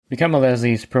Become a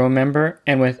Leslie's Pro member,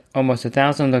 and with almost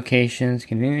 1,000 locations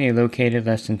conveniently located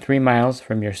less than 3 miles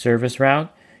from your service route,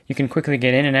 you can quickly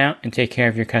get in and out and take care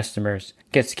of your customers.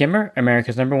 Get Skimmer,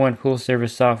 America's #1 pool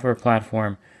service software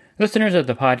platform. Listeners of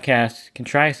the podcast can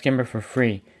try Skimmer for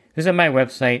free. Visit my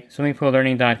website,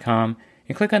 swimmingpoollearning.com,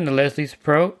 and click on the Leslie's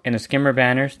Pro and the Skimmer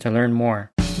banners to learn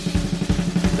more.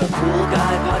 The Pool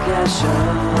Guy Podcast Show.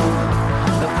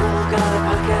 The Pool Guy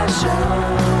Podcast Show.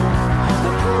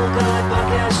 The Pool Guy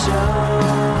Podcast Show.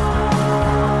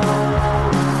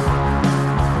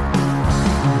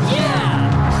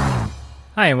 Yeah!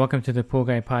 Hi, and welcome to the Pool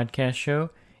Guy Podcast Show.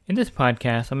 In this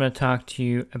podcast, I'm going to talk to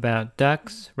you about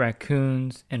ducks,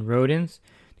 raccoons, and rodents.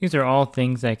 These are all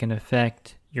things that can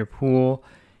affect your pool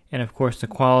and, of course, the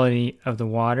quality of the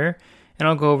water. And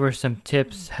I'll go over some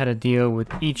tips how to deal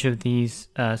with each of these,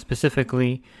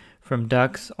 specifically from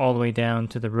ducks all the way down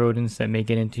to the rodents that may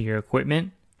get into your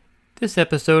equipment. This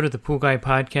episode of the Pool Guy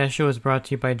Podcast Show is brought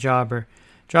to you by Jobber.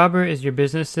 Jobber is your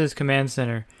business's command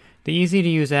center. The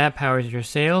easy-to-use app powers your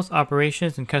sales,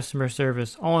 operations, and customer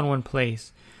service all in one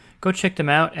place. Go check them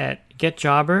out at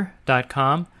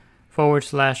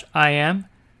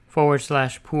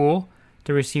getjobber.com/IM/pool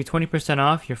to receive 20%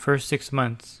 off your first 6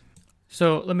 months.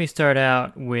 So let me start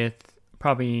out with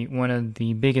probably one of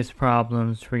the biggest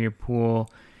problems for your pool,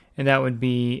 and that would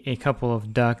be a couple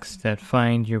of ducks that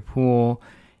find your pool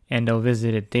and they'll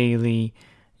visit it daily.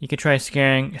 You could try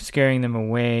scaring them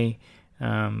away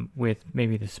with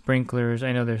maybe the sprinklers.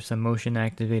 I know there's some motion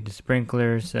activated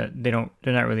sprinklers that they're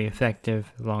not really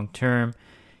effective long term.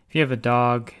 If you have a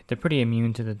dog, they're pretty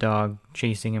immune to the dog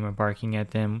chasing them or barking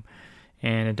at them,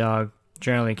 and a dog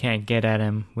generally can't get at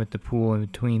them with the pool in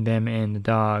between them and the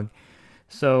dog.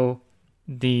 So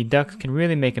the ducks can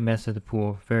really make a mess of the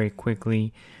pool very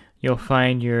quickly. You'll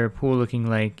find your pool looking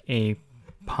like a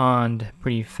pond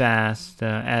pretty fast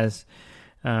as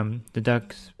the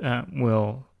ducks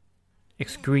will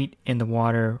excrete in the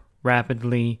water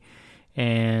rapidly,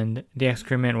 and the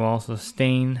excrement will also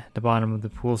stain the bottom of the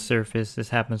pool surface. This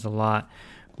happens a lot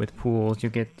with pools.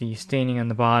 You'll get the staining on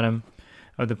the bottom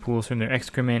of the pools from their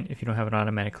excrement if you don't have an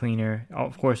automatic cleaner.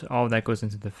 Of course, all of that goes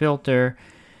into the filter,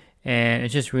 and it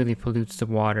just really pollutes the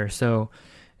water. So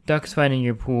ducks finding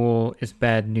your pool is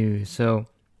bad news. So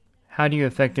how do you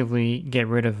effectively get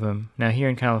rid of them? Now, here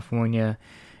in California,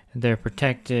 they're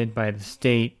protected by the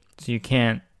state, so you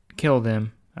can't kill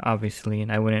them, obviously,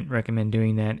 and I wouldn't recommend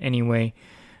doing that anyway.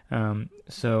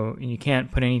 So you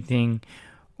can't put anything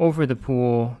over the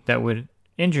pool that would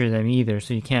injure them either.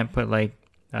 So you can't put like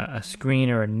a screen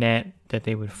or a net that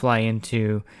they would fly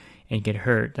into and get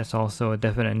hurt. That's also a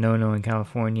definite no-no in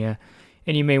California.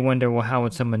 And you may wonder, well, how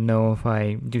would someone know if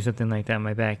I do something like that in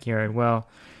my backyard? Well,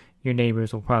 your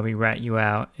neighbors will probably rat you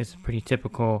out. It's pretty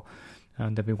typical.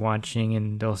 They'll be watching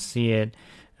and they'll see it.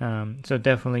 So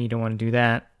definitely you don't want to do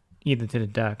that either to the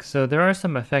ducks. So there are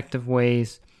some effective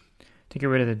ways to get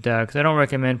rid of the ducks. I don't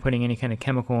recommend putting any kind of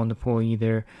chemical in the pool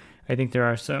either. I think there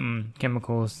are some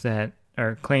chemicals that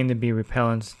are claimed to be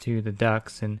repellents to the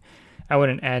ducks, and I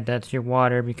wouldn't add that to your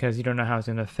water because you don't know how it's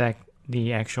going to affect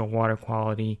the actual water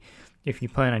quality if you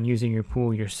plan on using your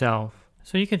pool yourself.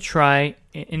 So you could try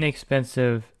an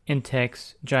inexpensive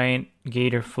Intex giant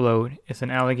gator float. It's an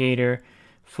alligator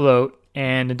float,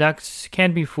 and the ducks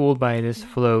can be fooled by this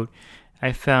float.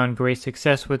 I found great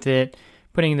success with it,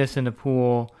 putting this in the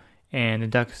pool, and the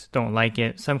ducks don't like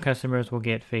it. Some customers will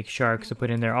get fake sharks to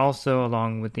put in there also,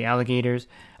 along with the alligators.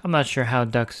 I'm not sure how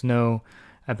ducks know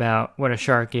about what a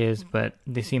shark is, but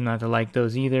they seem not to like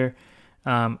those either.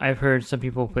 I've heard some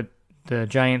people put the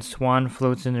giant swan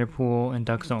floats in their pool, and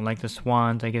ducks don't like the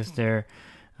swans. I guess they're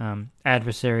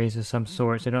adversaries of some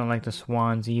sort, so they don't like the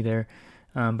swans either.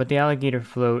 But the alligator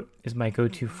float is my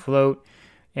go-to float.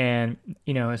 And,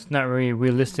 it's not really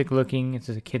realistic looking. It's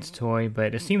just a kid's toy,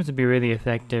 but it seems to be really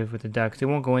effective with the ducks. They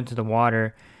won't go into the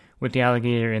water with the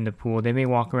alligator in the pool. They may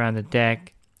walk around the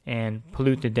deck and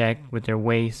pollute the deck with their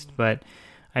waste, but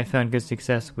I found good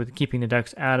success with keeping the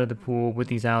ducks out of the pool with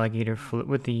these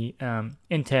with the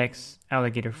Intex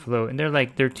alligator float. And they're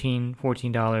like $13,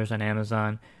 $14 on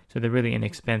Amazon, so they're really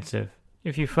inexpensive.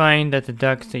 If you find that the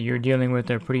ducks that you're dealing with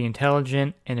are pretty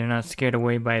intelligent and they're not scared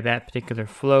away by that particular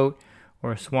float,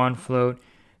 or a swan float,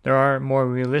 there are more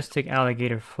realistic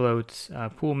alligator floats.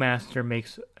 Pool Master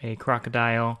makes a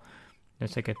crocodile.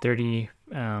 It's like a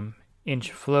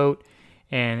 30-inch float,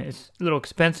 and it's a little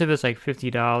expensive. It's like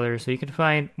 $50. So you can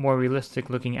find more realistic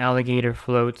looking alligator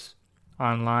floats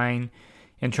online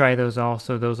and try those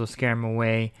also. Those will scare them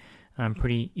away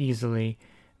pretty easily.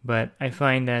 But I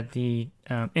find that the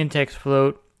Intex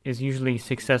float is usually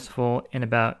successful in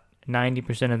about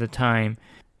 90% of the time.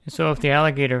 So if the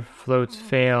alligator floats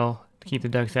fail to keep the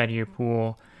ducks out of your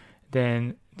pool,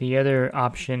 then the other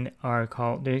option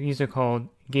these are called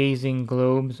gazing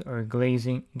globes or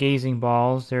gazing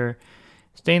balls. They're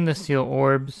stainless steel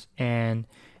orbs, and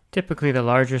typically the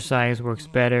larger size works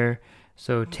better,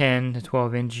 so 10 to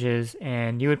 12 inches.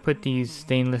 And you would put these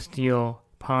stainless steel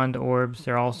pond orbs,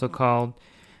 they're also called,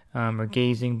 or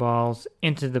gazing balls,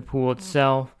 into the pool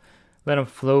itself. Let them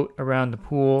float around the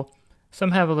pool.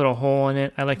 Some have a little hole in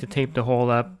it. I like to tape the hole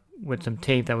up with some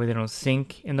tape, that way they don't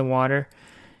sink in the water.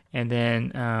 And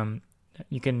then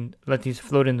you can let these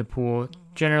float in the pool.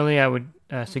 Generally, I would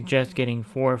suggest getting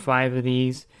 4 or 5 of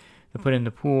these to put in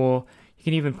the pool. You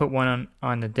can even put one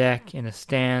on the deck in a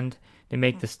stand. They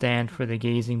make the stand for the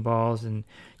gazing balls, and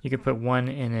you can put one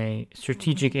in a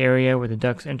strategic area where the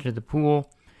ducks enter the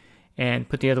pool, and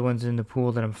put the other ones in the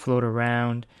pool, let them float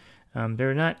around.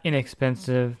 They're not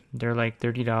inexpensive. They're like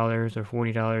 $30 or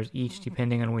 $40 each,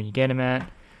 depending on where you get them at.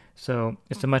 So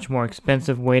it's a much more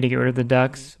expensive way to get rid of the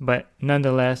ducks, but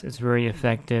nonetheless, it's very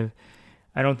effective.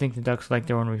 I don't think the ducks like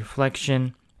their own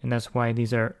reflection, and that's why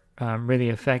these are really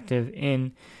effective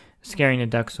in scaring the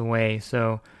ducks away.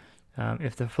 So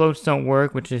if the floats don't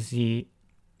work, which is the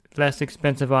less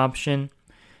expensive option,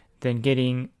 then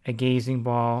getting a gazing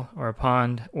ball or a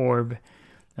pond orb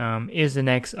is the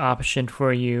next option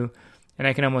for you. And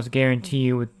I can almost guarantee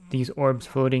you, with these orbs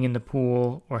floating in the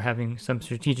pool or having some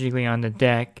strategically on the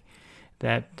deck,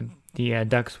 that the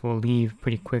ducks will leave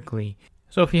pretty quickly.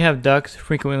 So if you have ducks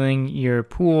frequenting your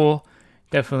pool,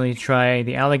 definitely try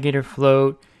the alligator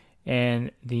float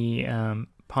and the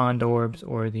pond orbs,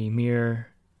 or the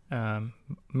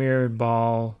mirrored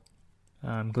ball,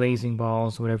 glazing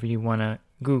balls, whatever you want to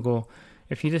Google.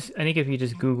 I think if you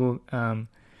just Google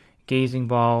gazing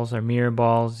balls or mirror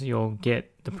balls, you'll get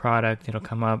the product. It'll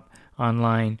come up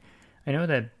online. I know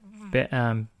that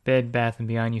Bed Bath &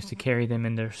 Beyond used to carry them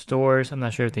in their stores. I'm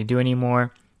not sure if they do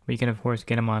anymore, but you can of course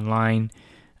get them online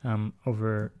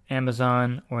over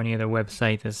Amazon or any other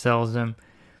website that sells them.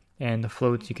 And the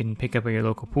floats you can pick up at your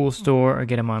local pool store or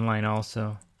get them online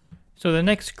also. So the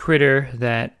next critter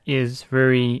that is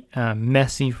very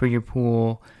messy for your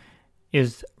pool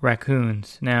is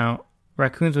raccoons. Now,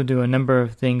 raccoons will do a number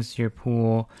of things to your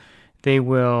pool. They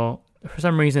will, for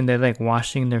some reason, they like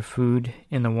washing their food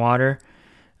in the water.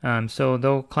 So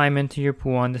they'll climb into your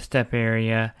pool on the step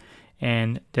area,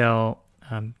 and they'll,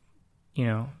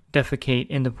 defecate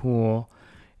in the pool,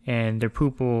 and their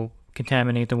poop will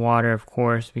contaminate the water, of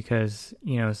course, because,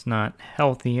 it's not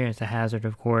healthy. It's a hazard,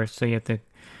 of course. So you have to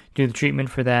do the treatment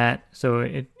for that. So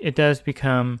it does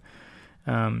become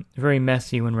very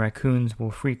messy when raccoons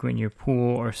will frequent your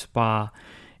pool or spa.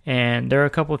 And there are a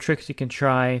couple tricks you can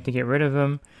try to get rid of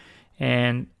them,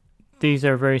 and these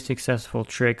are very successful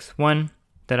tricks. One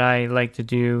that I like to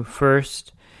do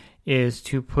first is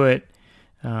to put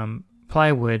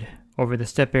plywood over the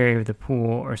step area of the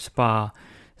pool or spa.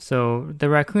 So the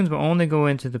raccoons will only go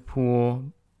into the pool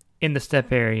in the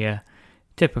step area,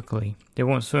 typically. They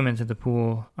won't swim into the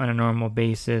pool on a normal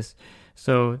basis.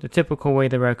 So the typical way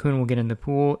the raccoon will get in the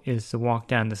pool is to walk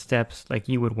down the steps like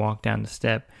you would walk down the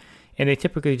step. And they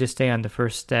typically just stay on the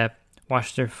first step,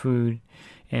 wash their food,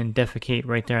 and defecate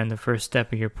right there on the first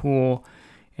step of your pool.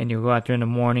 And you'll go out there in the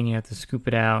morning, you have to scoop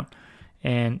it out.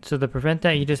 And so to prevent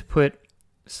that, you just put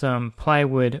some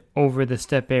plywood over the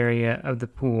step area of the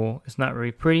pool. It's not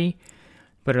very pretty,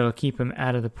 but it'll keep them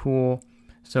out of the pool.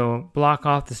 So block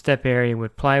off the step area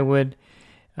with plywood.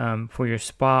 For your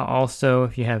spa also,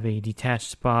 if you have a detached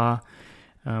spa,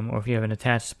 or if you have an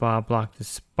attached spa, block the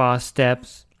spa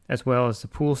steps as well as the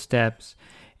pool steps.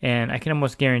 And I can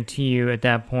almost guarantee you at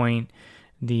that point,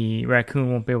 the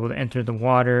raccoon won't be able to enter the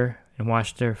water and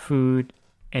wash their food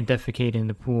and defecate in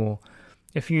the pool.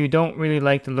 If you don't really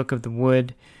like the look of the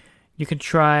wood, you can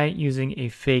try using a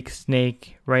fake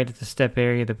snake right at the step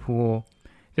area of the pool.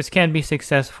 This can be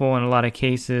successful in a lot of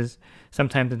cases.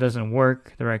 Sometimes it doesn't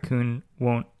work. The raccoon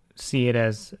won't see it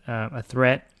as a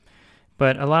threat,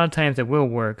 but a lot of times it will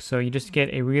work. So you just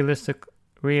get a realistic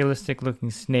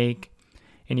looking snake,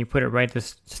 and you put it right at the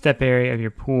step area of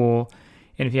your pool.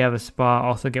 And if you have a spa,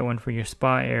 also get one for your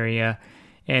spa area.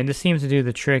 And this seems to do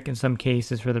the trick in some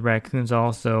cases for the raccoons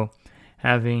also,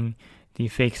 having the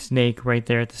fake snake right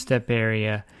there at the step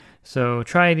area. So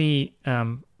try the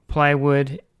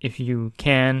plywood if you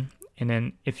can, and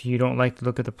then if you don't like the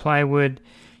look of the plywood,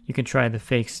 you can try the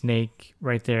fake snake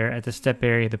right there at the step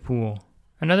area of the pool.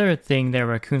 Another thing that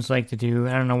raccoons like to do,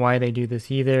 I don't know why they do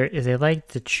this either, is they like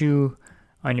to chew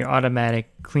on your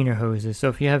automatic cleaner hoses. So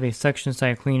if you have a suction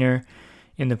side cleaner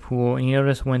in the pool and you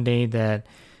notice one day that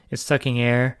it's sucking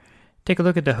air, take a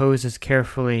look at the hoses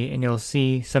carefully, and you'll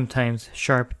see sometimes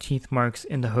sharp teeth marks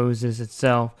in the hoses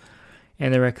itself.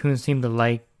 And the raccoons seem to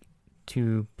like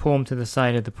to pull them to the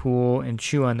side of the pool and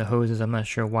chew on the hoses. I'm not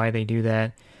sure why they do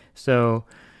that. So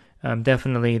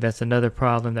definitely that's another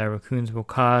problem that raccoons will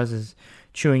cause, is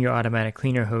chewing your automatic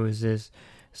cleaner hoses.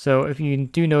 So if you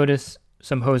do notice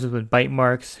some hoses with bite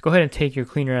marks, go ahead and take your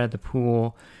cleaner out of the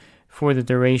pool for the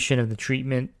duration of the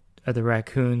treatment of the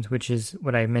raccoons, which is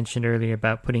what I mentioned earlier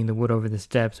about putting the wood over the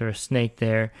steps or a snake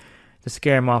there to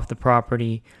scare them off the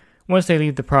property. Once they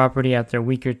leave the property after a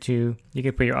week or two, you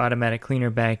can put your automatic cleaner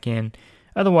back in.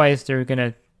 Otherwise, they're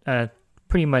going to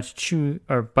pretty much chew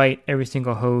or bite every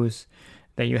single hose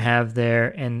that you have there,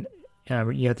 and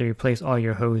you have to replace all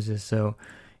your hoses. So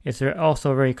it's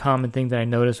also a very common thing that I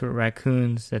notice with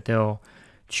raccoons, that they'll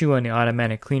chew on the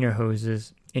automatic cleaner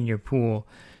hoses in your pool.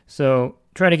 So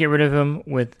try to get rid of them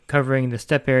with covering the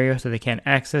step area so they can't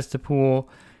access the pool.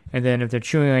 And then if they're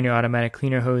chewing on your automatic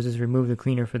cleaner hoses, remove the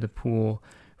cleaner for the pool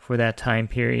for that time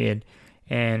period.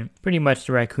 And pretty much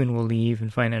the raccoon will leave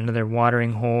and find another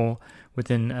watering hole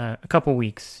within a couple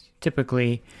weeks,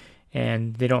 typically.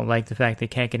 And they don't like the fact they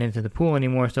can't get into the pool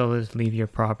anymore, so they'll just leave your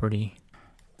property.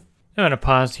 I'm going to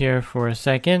pause here for a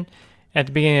second. At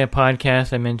the beginning of the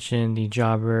podcast, I mentioned the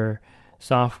Jobber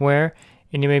software,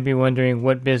 and you may be wondering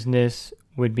what business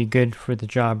would be good for the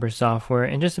Jobber software.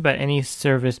 And just about any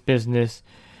service business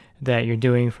that you're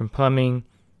doing, from plumbing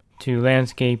to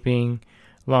landscaping,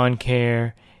 lawn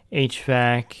care,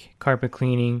 HVAC, carpet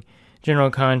cleaning,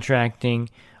 general contracting,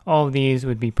 all of these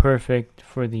would be perfect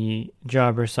for the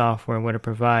Jobber software, what it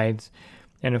provides.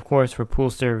 And of course, for pool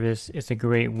service, it's a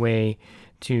great way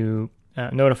to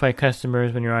notify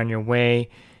customers when you're on your way.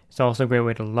 It's also a great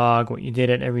way to log what you did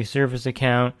at every service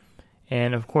account.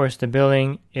 And of course, the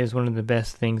billing is one of the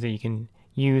best things that you can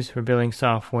use for billing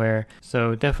software.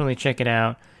 So definitely check it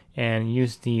out and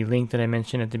use the link that I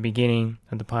mentioned at the beginning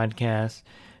of the podcast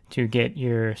to get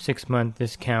your 6-month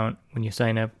discount when you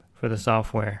sign up for the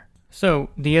software. So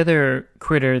the other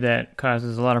critter that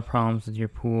causes a lot of problems with your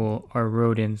pool are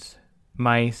rodents.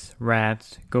 Mice,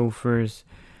 rats, gophers.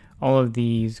 All of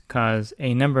these cause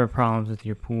a number of problems with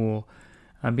your pool.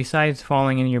 Besides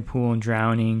falling in your pool and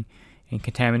drowning and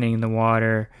contaminating the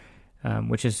water,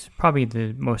 which is probably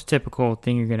the most typical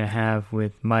thing you're going to have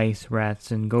with mice,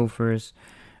 rats, and gophers,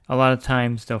 a lot of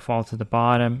times they'll fall to the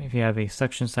bottom. If you have a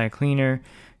suction side cleaner,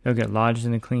 they'll get lodged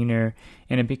in the cleaner,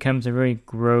 and it becomes a very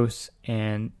gross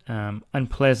and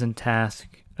unpleasant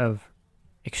task of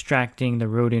extracting the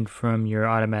rodent from your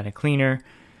automatic cleaner.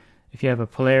 If you have a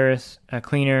Polaris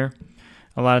cleaner,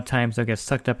 a lot of times they'll get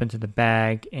sucked up into the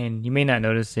bag, and you may not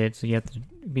notice it, so you have to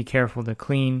be careful to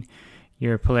clean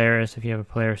your Polaris. If you have a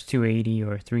Polaris 280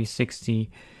 or 360,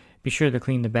 be sure to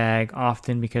clean the bag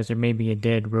often, because there may be a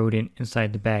dead rodent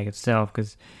inside the bag itself,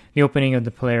 because the opening of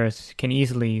the Polaris can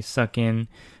easily suck in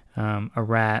a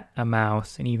rat, a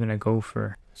mouse, and even a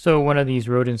gopher. So one of these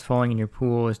rodents falling in your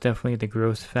pool is definitely the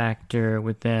gross factor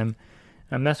with them.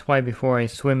 That's why before I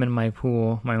swim in my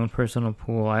pool, my own personal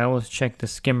pool, I always check the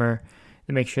skimmer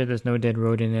to make sure there's no dead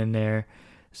rodent in there.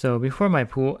 So before my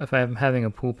pool, if I'm having a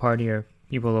pool party or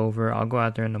people over, I'll go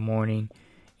out there in the morning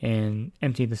and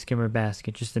empty the skimmer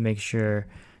basket just to make sure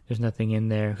there's nothing in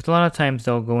there. Because a lot of times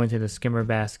they'll go into the skimmer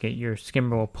basket, your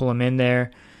skimmer will pull them in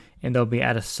there, and they'll be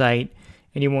out of sight,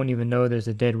 and you won't even know there's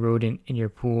a dead rodent in your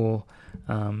pool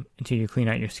until you clean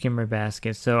out your skimmer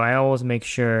basket. So I always make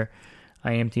sure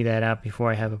I empty that out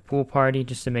before I have a pool party,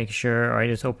 just to make sure, or I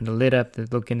just open the lid up to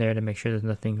look in there to make sure there's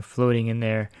nothing floating in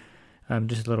there.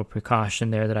 Just a little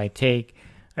precaution there that I take.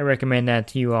 I recommend that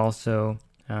to you also,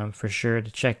 for sure,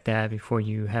 to check that before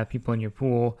you have people in your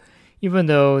pool. Even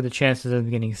though the chances of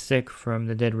getting sick from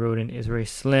the dead rodent is very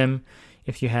slim,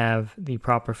 if you have the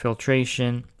proper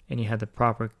filtration and you have the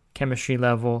proper chemistry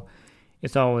level,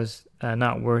 it's always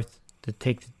not worth to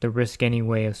take the risk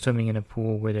anyway of swimming in a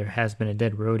pool where there has been a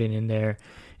dead rodent in there,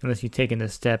 unless you've taken the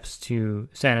steps to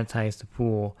sanitize the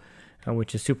pool,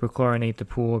 which is superchlorinate the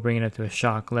pool, bring it up to a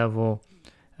shock level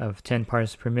of 10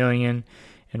 parts per million,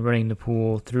 and running the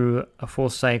pool through a full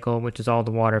cycle, which is all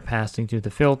the water passing through the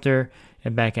filter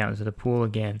and back out into the pool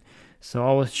again. So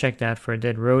always check that for a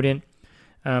dead rodent.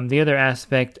 The other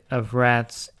aspect of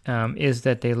rats is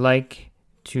that they like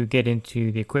to get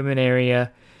into the equipment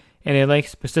area, and they like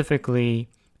specifically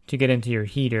to get into your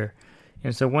heater.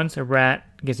 And so once a rat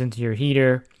gets into your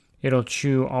heater, it'll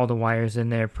chew all the wires in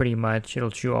there pretty much. It'll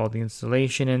chew all the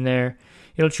insulation in there.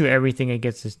 It'll chew everything it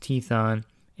gets its teeth on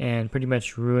and pretty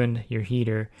much ruin your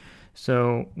heater.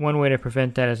 So one way to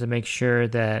prevent that is to make sure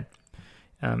that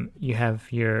you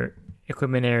have your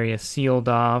equipment area sealed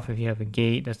off. If you have a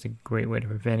gate, that's a great way to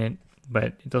prevent it.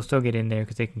 but they'll still get in there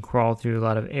because they can crawl through a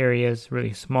lot of areas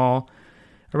really small.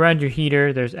 Around your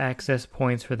heater, there's access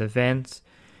points for the vents,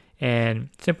 and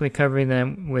simply covering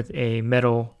them with a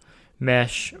metal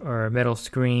mesh or a metal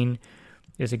screen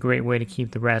is a great way to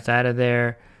keep the rats out of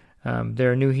there.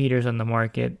 There are new heaters on the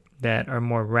market that are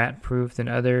more rat-proof than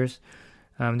others.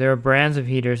 There are brands of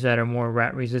heaters that are more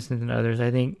rat-resistant than others.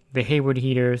 I think the Hayward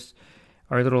heaters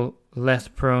are a little less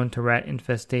prone to rat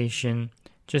infestation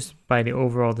just by the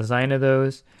overall design of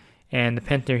those, and the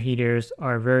Pentair heaters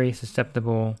are very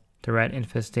susceptible to rat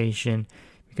infestation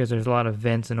because there's a lot of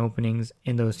vents and openings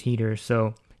in those heaters.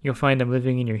 So you'll find them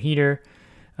living in your heater.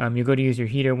 You'll go to use your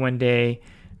heater one day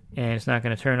and it's not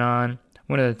going to turn on.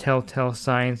 One of the telltale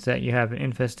signs that you have an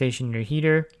infestation in your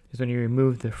heater is when you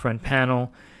remove the front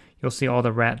panel, you'll see all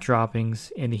the rat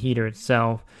droppings in the heater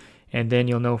itself, and then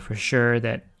you'll know for sure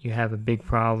that you have a big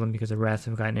problem because the rats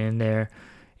have gotten in there.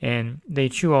 And they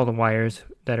chew all the wires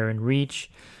that are in reach.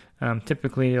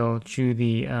 Typically, they'll chew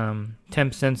the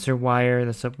temp sensor wire.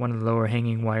 That's one of the lower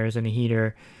hanging wires in the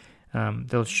heater.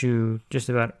 They'll chew just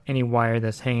about any wire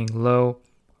that's hanging low.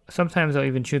 Sometimes they'll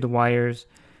even chew the wires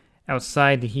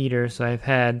outside the heater. So I've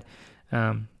had,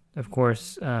 of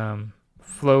course,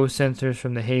 flow sensors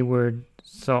from the Hayward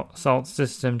salt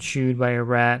system chewed by a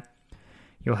rat.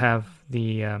 You'll have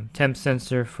the temp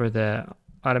sensor for the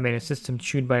automated system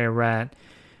chewed by a rat.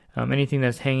 Anything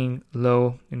that's hanging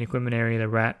low in the equipment area, the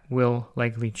rat will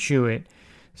likely chew it.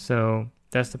 So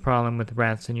that's the problem with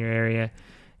rats in your area.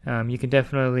 You can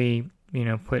definitely,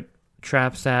 put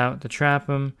traps out to trap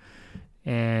them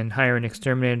and hire an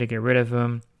exterminator to get rid of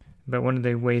them. But one of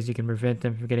the ways you can prevent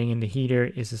them from getting in the heater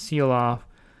is to seal off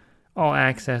all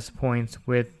access points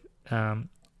with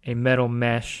a metal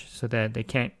mesh so that they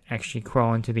can't actually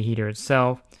crawl into the heater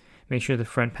itself. Make sure the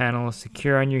front panel is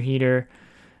secure on your heater.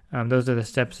 Those are the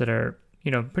steps that are,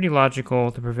 pretty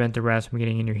logical to prevent the rats from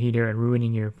getting in your heater and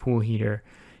ruining your pool heater.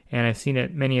 And I've seen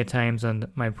it many a times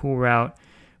on my pool route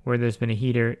where there's been a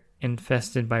heater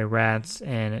infested by rats,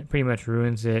 and it pretty much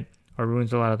ruins it or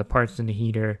ruins a lot of the parts in the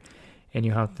heater. And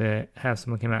you have to have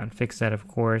someone come out and fix that, of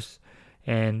course,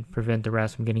 and prevent the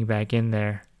rats from getting back in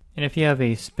there. And if you have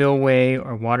a spillway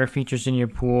or water features in your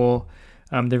pool,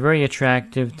 they're very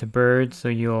attractive to birds. So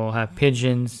you'll have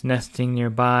pigeons nesting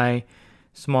nearby.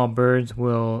 Small birds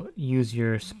will use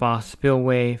your spa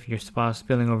spillway if your spa is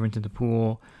spilling over into the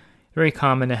pool. Very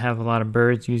common to have a lot of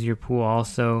birds use your pool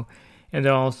also. And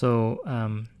they'll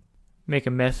also make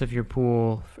a mess of your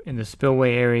pool in the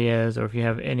spillway areas, or if you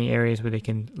have any areas where they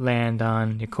can land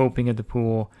on the coping of the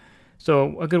pool.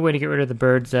 So a good way to get rid of the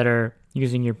birds that are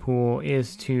using your pool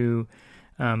is to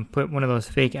put one of those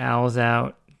fake owls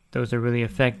out. Those are really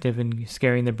effective in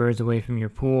scaring the birds away from your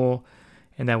pool,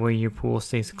 and that way your pool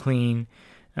stays clean.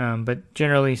 But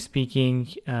generally speaking,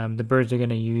 the birds are going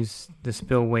to use the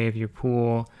spillway of your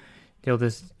pool. They'll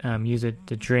just use it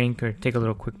to drink or take a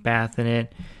little quick bath in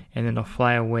it, and then they'll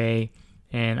fly away.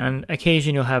 And on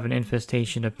occasion, you'll have an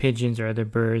infestation of pigeons or other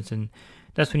birds, and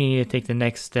that's when you need to take the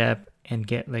next step and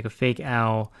get like a fake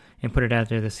owl and put it out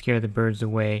there to scare the birds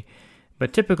away.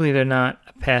 But typically, they're not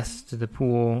a pest to the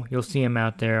pool. You'll see them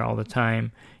out there all the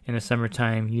time in the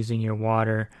summertime using your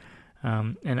water.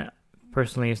 And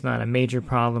personally, it's not a major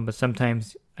problem, but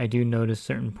sometimes I do notice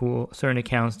certain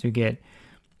accounts do get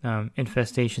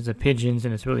infestations of pigeons,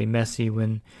 and it's really messy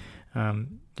when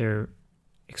they're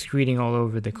excreting all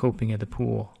over the coping of the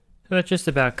pool. So that just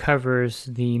about covers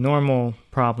the normal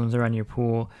problems around your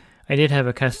pool. I did have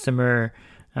a customer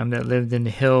that lived in the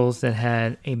hills that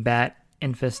had a bat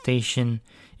infestation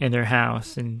in their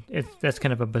house, and that's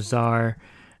kind of a bizarre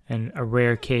and a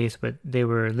rare case, but they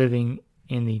were living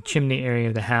in the chimney area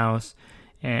of the house,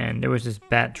 and there was just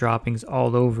bat droppings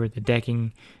all over the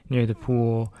decking near the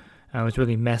pool. It was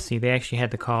really messy. They actually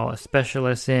had to call a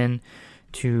specialist in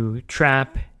to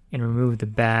trap and remove the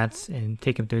bats and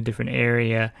take them to a different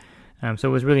area. So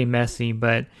it was really messy,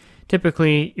 but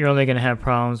typically you're only going to have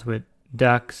problems with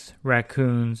ducks,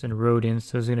 raccoons, and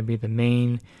rodents. Those are going to be the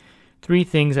main 3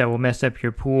 things that will mess up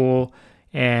your pool,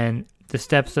 and the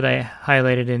steps that I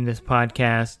highlighted in this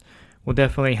podcast will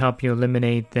definitely help you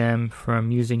eliminate them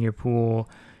from using your pool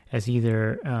as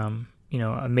either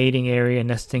a mating area,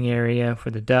 nesting area for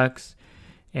the ducks,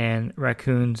 and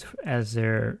raccoons as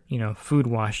their food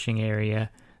washing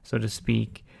area, so to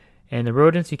speak. And the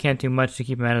rodents, you can't do much to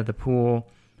keep them out of the pool.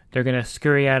 They're going to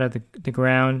scurry out of the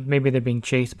ground. Maybe they're being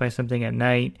chased by something at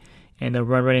night, and they'll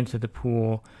run right into the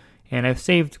pool. And I've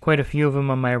saved quite a few of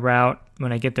them on my route.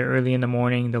 When I get there early in the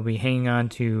morning, they'll be hanging on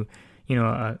to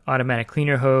an automatic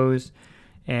cleaner hose,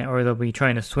 or they'll be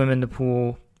trying to swim in the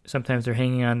pool. Sometimes they're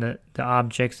hanging on the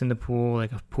objects in the pool,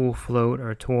 like a pool float or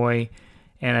a toy,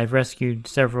 and I've rescued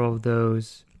several of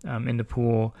those in the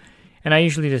pool. And I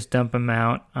usually just dump them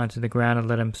out onto the ground and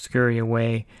let them scurry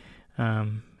away.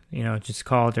 Just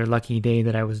call it their lucky day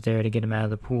that I was there to get them out of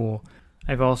the pool.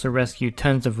 I've also rescued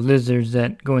tons of lizards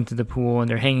that go into the pool and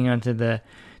they're hanging onto the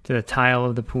tile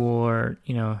of the pool, or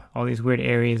all these weird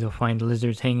areas. You'll find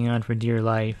lizards hanging on for dear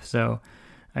life. So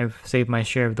I've saved my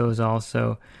share of those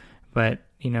also. But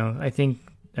I think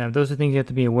those are things you have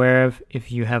to be aware of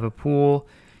if you have a pool.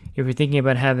 If you're thinking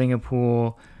about having a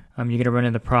pool, you're going to run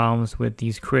into problems with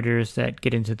these critters that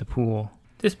get into the pool.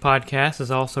 This podcast is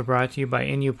also brought to you by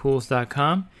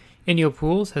InyoPools.com. Inyo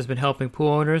Pools has been helping pool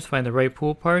owners find the right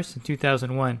pool parts since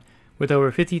 2001. With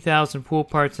over 50,000 pool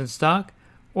parts in stock,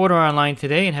 order online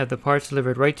today and have the parts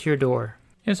delivered right to your door.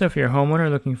 And so if you're a homeowner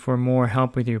looking for more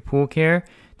help with your pool care,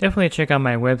 definitely check out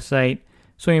my website,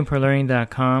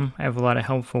 swimmingpoollearning.com. I have a lot of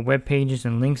helpful web pages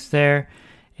and links there.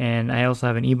 And I also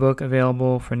have an ebook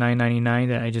available for $9.99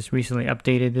 that I just recently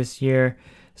updated this year.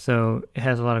 So it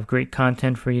has a lot of great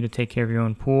content for you to take care of your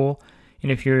own pool.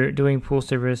 And if you're doing pool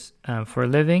service for a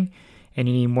living and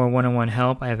you need more one-on-one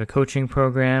help, I have a coaching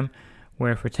program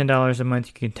where for $10 a month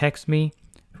you can text me.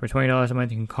 For $20 a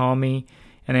month you can call me.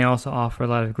 And I also offer a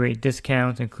lot of great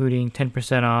discounts, including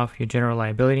 10% off your general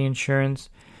liability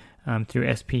insurance through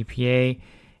SPPA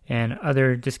and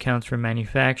other discounts from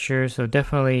manufacturers. So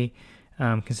definitely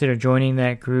consider joining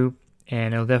that group,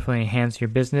 and it'll definitely enhance your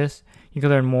business. You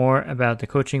can learn more about the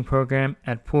coaching program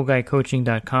at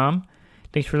poolguycoaching.com.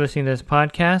 Thanks for listening to this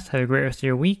podcast. Have a great rest of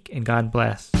your week, and God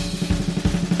bless. The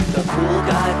Pool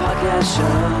Guy Podcast Show.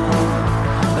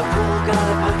 The Pool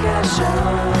Guy Podcast Show.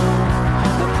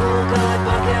 The Pool Guy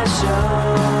Podcast Show.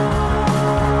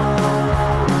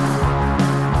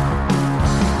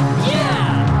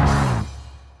 Yeah!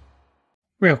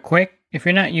 Real quick, if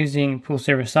you're not using pool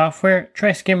service software,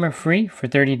 try Skimmer free for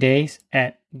 30 days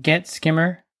at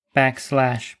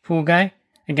getskimmer.com/poolguy.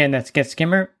 Again, that's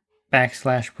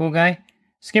getskimmer.com/poolguy.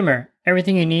 Skimmer,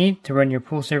 everything you need to run your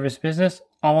pool service business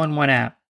all in one app.